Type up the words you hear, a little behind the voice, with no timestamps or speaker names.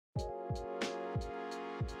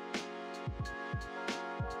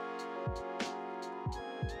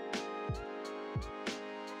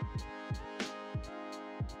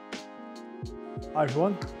Hi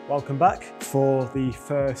everyone, welcome back for the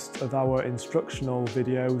first of our instructional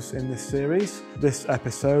videos in this series. This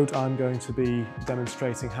episode I'm going to be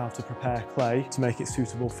demonstrating how to prepare clay to make it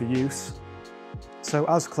suitable for use. So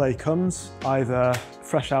as clay comes, either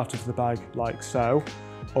fresh out of the bag like so,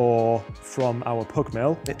 or from our pug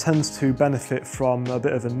mill, it tends to benefit from a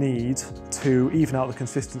bit of a knead to even out the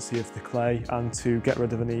consistency of the clay and to get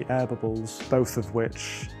rid of any air bubbles, both of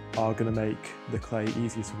which are going to make the clay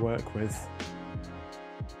easier to work with.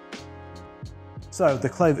 So the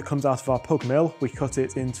clay that comes out of our pug mill, we cut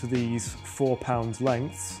it into these 4-pound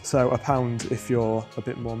lengths. So a pound, if you're a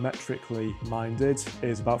bit more metrically minded,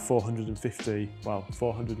 is about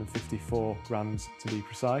 454 grams to be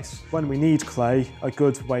precise. When we knead clay, a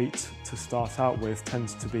good weight to start out with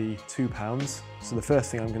tends to be 2 pounds. So the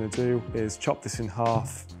first thing I'm going to do is chop this in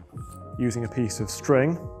half using a piece of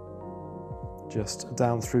string, just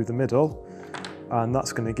down through the middle, and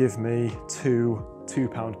that's going to give me two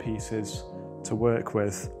 2-pound pieces to work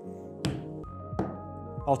with.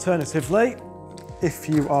 Alternatively, if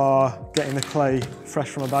you are getting the clay fresh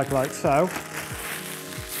from a bag like so,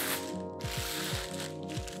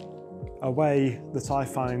 a way that I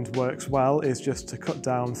find works well is just to cut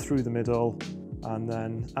down through the middle and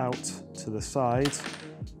then out to the side,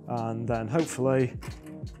 and then hopefully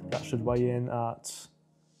that should weigh in at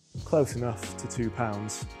close enough to 2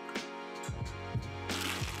 pounds.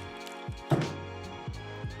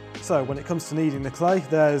 So when it comes to kneading the clay,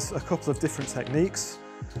 there's a couple of different techniques.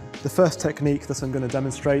 The first technique that I'm going to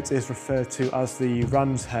demonstrate is referred to as the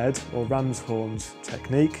ram's head or ram's horns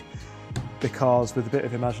technique, because with a bit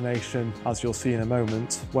of imagination, as you'll see in a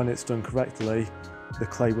moment, when it's done correctly, the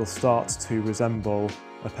clay will start to resemble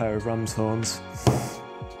a pair of ram's horns.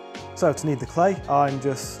 So to knead the clay, I'm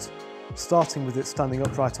just starting with it standing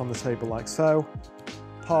upright on the table like so,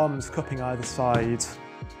 palms cupping either side,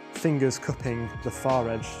 fingers cupping the far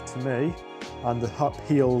edge to me, and the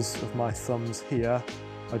heels of my thumbs here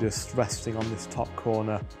are just resting on this top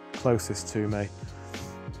corner closest to me.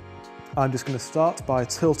 I'm just going to start by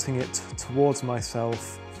tilting it towards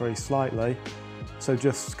myself very slightly, so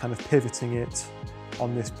just kind of pivoting it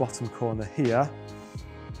on this bottom corner here.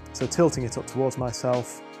 So tilting it up towards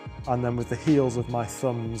myself, and then with the heels of my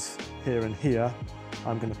thumbs here and here,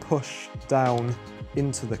 I'm going to push down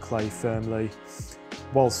into the clay firmly,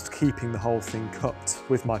 whilst keeping the whole thing cupped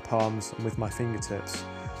with my palms and with my fingertips.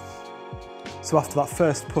 So after that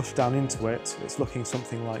first push down into it, it's looking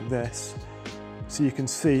something like this. So you can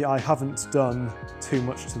see I haven't done too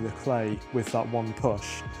much to the clay with that one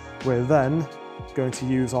push. We're then going to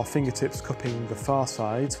use our fingertips cupping the far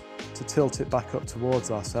side to tilt it back up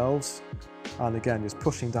towards ourselves, and again just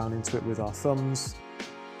pushing down into it with our thumbs,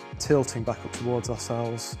 tilting back up towards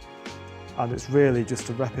ourselves, and it's really just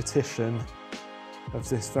a repetition of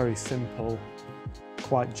this very simple,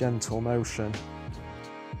 quite gentle motion.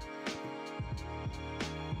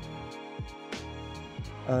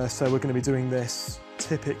 So we're going to be doing this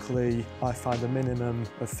typically, I find, a minimum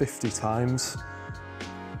of 50 times,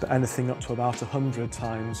 but anything up to about 100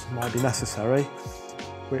 times might be necessary,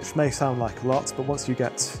 which may sound like a lot, but once you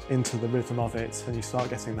get into the rhythm of it and you start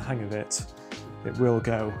getting the hang of it, it will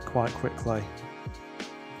go quite quickly.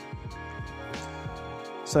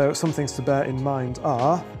 So some things to bear in mind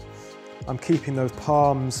are, I'm keeping those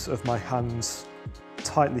palms of my hands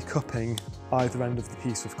tightly cupping either end of the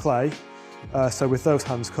piece of clay. So with those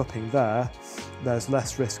hands cupping there, there's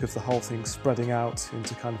less risk of the whole thing spreading out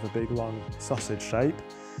into kind of a big long sausage shape.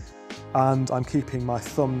 And I'm keeping my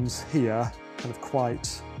thumbs here kind of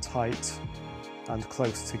quite tight and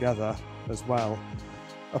close together as well.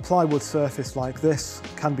 A plywood surface like this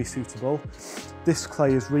can be suitable. This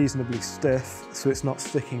clay is reasonably stiff, so it's not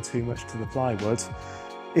sticking too much to the plywood.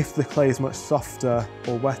 If the clay is much softer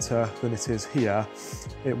or wetter than it is here,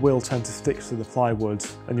 it will tend to stick to the plywood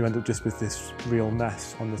and you end up just with this real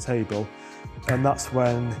mess on the table. And that's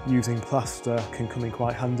when using plaster can come in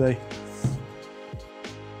quite handy.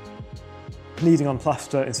 Kneading on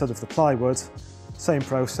plaster instead of the plywood, same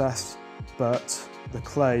process, but the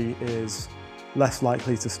clay is less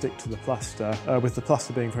likely to stick to the plaster. With the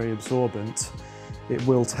plaster being very absorbent, it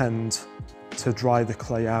will tend to dry the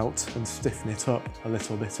clay out and stiffen it up a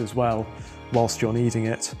little bit as well whilst you're kneading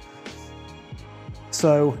it.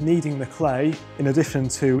 So kneading the clay, in addition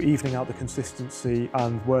to evening out the consistency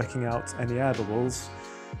and working out any air bubbles,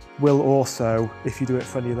 will also, if you do it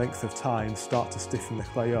for any length of time, start to stiffen the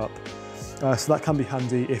clay up. So that can be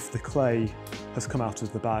handy if the clay has come out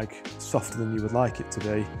of the bag softer than you would like it to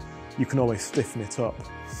be. You can always stiffen it up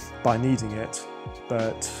by kneading it,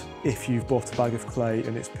 but if you've bought a bag of clay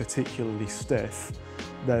and it's particularly stiff,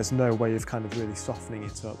 there's no way of kind of really softening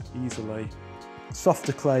it up easily.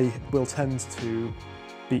 Softer clay will tend to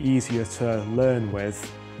be easier to learn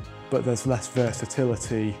with, but there's less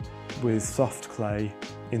versatility with soft clay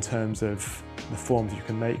in terms of the forms you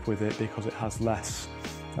can make with it because it has less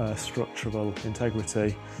structural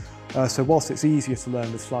integrity. So whilst it's easier to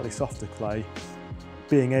learn with slightly softer clay,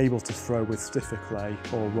 being able to throw with stiffer clay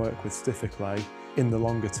or work with stiffer clay in the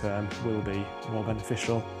longer term will be more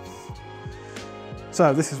beneficial.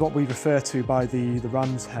 So this is what we refer to by the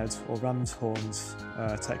ram's head or ram's horns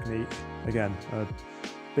technique. Again, a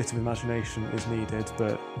bit of imagination is needed,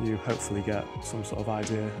 but you hopefully get some sort of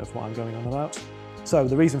idea of what I'm going on about. So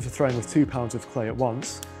the reason for throwing with 2 pounds of clay at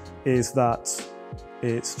once is that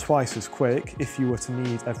it's twice as quick. If you were to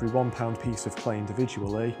knead every 1 pound piece of clay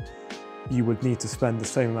individually, you would need to spend the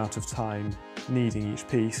same amount of time kneading each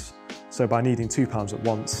piece. So by kneading 2 pounds at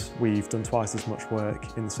once, we've done twice as much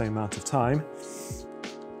work in the same amount of time.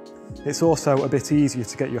 It's also a bit easier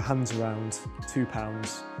to get your hands around 2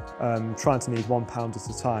 pounds. Trying to knead 1 pound at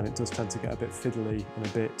a time, it does tend to get a bit fiddly and a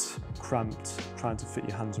bit cramped trying to fit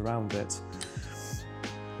your hands around it.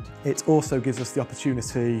 It also gives us the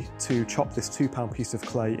opportunity to chop this 2 pound piece of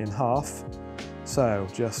clay in half. So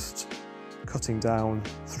just cutting down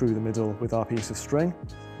through the middle with our piece of string.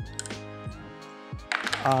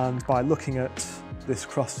 And by looking at this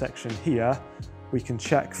cross section here, we can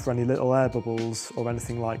check for any little air bubbles or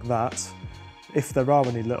anything like that. If there are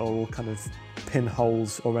any little kind of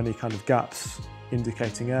pinholes or any kind of gaps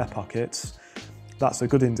indicating air pockets, that's a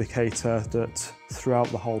good indicator that throughout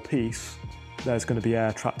the whole piece there's going to be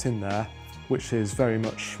air trapped in there, which is very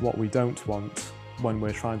much what we don't want when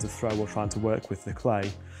we're trying to throw or trying to work with the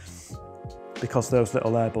clay, because those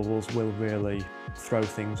little air bubbles will really throw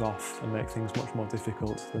things off and make things much more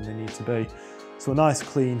difficult than they need to be. So a nice,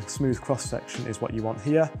 clean, smooth cross section is what you want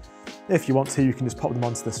here. If you want to, you can just pop them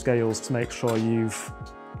onto the scales to make sure you've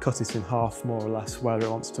cut it in half more or less where it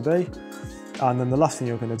wants to be. And then the last thing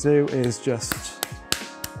you're going to do is just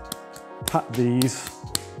pat these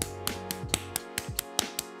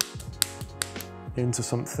into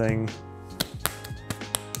something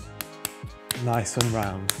nice and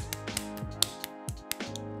round.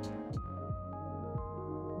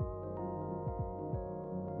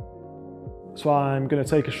 So I'm going to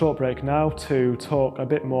take a short break now to talk a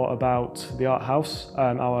bit more about the Art House,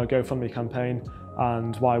 our GoFundMe campaign,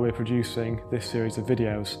 and why we're producing this series of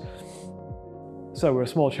videos. So we're a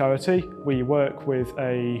small charity. We work with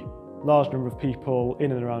a large number of people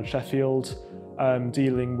in and around Sheffield,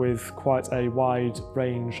 dealing with quite a wide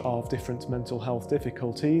range of different mental health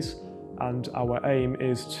difficulties, and our aim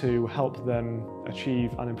is to help them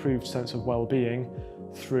achieve an improved sense of well-being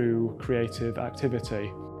through creative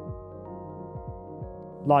activity.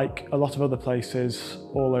 Like a lot of other places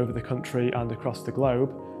all over the country and across the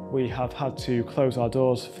globe, we have had to close our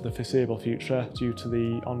doors for the foreseeable future due to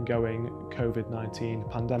the ongoing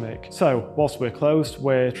COVID-19 pandemic. So whilst we're closed,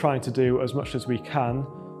 we're trying to do as much as we can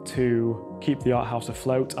to keep the Art House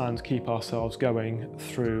afloat and keep ourselves going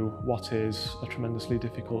through what is a tremendously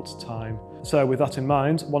difficult time. So with that in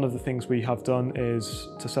mind, one of the things we have done is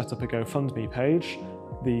to set up a GoFundMe page.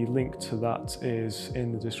 The link to that is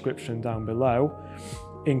in the description down below.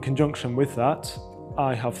 In conjunction with that,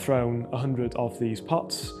 I have thrown 100 of these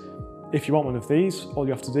pots. If you want one of these, all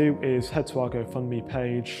you have to do is head to our GoFundMe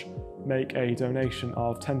page, make a donation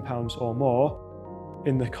of £10 or more.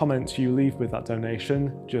 In the comments you leave with that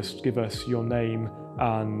donation, just give us your name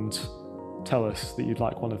and tell us that you'd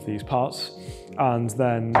like one of these pots. And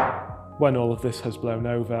then when all of this has blown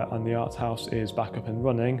over and the Art House is back up and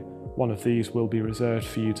running, one of these will be reserved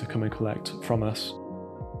for you to come and collect from us.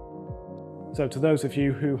 So to those of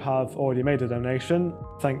you who have already made a donation,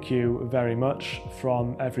 thank you very much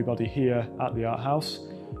from everybody here at the Art House,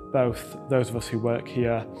 both those of us who work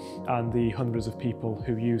here and the hundreds of people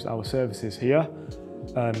who use our services here.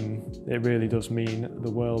 It really does mean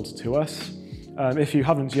the world to us. If you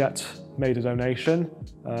haven't yet made a donation,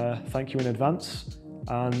 thank you in advance,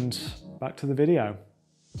 and back to the video.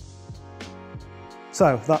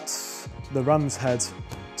 So that's the ram's head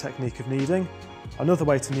technique of kneading. Another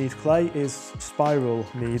way to knead clay is spiral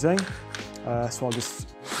kneading. So I'll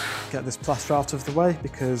just get this plaster out of the way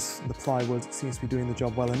because the plywood seems to be doing the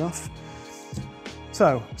job well enough.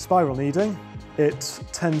 So spiral kneading, it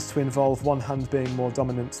tends to involve one hand being more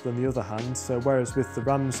dominant than the other hand. So whereas with the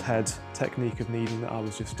ram's head technique of kneading that I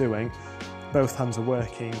was just doing, both hands are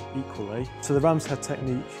working equally. So the ram's head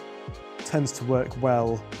technique tends to work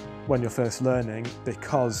well when you're first learning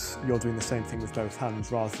because you're doing the same thing with both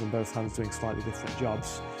hands rather than both hands doing slightly different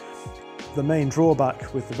jobs. The main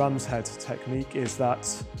drawback with the ram's head technique is that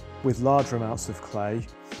with larger amounts of clay,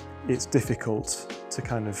 it's difficult to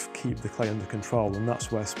kind of keep the clay under control, and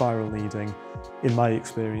that's where spiral kneading, in my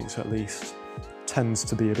experience at least, tends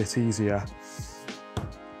to be a bit easier.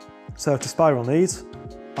 So to spiral knead,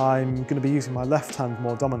 I'm going to be using my left hand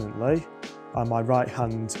more dominantly and my right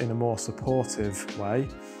hand in a more supportive way.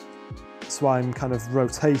 So I'm kind of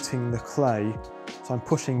rotating the clay, so I'm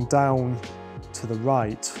pushing down to the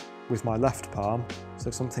right with my left palm, so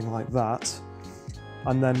something like that.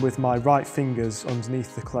 And then with my right fingers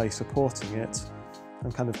underneath the clay supporting it,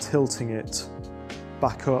 I'm kind of tilting it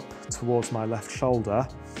back up towards my left shoulder.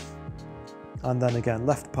 And then again,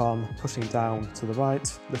 left palm pushing down to the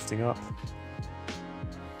right, lifting up.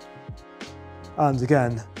 And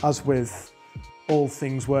again, as with all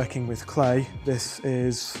things working with clay, this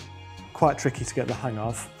is quite tricky to get the hang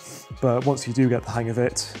of, but once you do get the hang of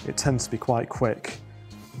it, it tends to be quite quick.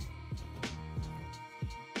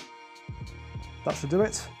 That should do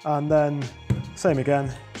it. And then same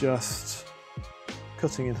again, just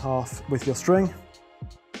cutting in half with your string,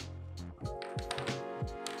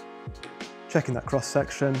 checking that cross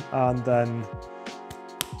section, and then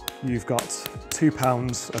you've got 2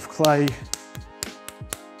 pounds of clay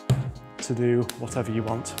to do whatever you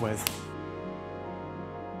want with.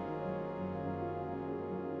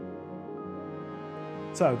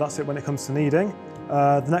 So that's it when it comes to kneading.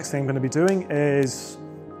 The next thing I'm going to be doing is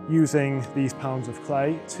using these pounds of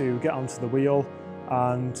clay to get onto the wheel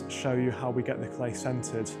and show you how we get the clay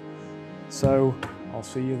centered. So I'll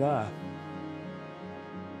see you there.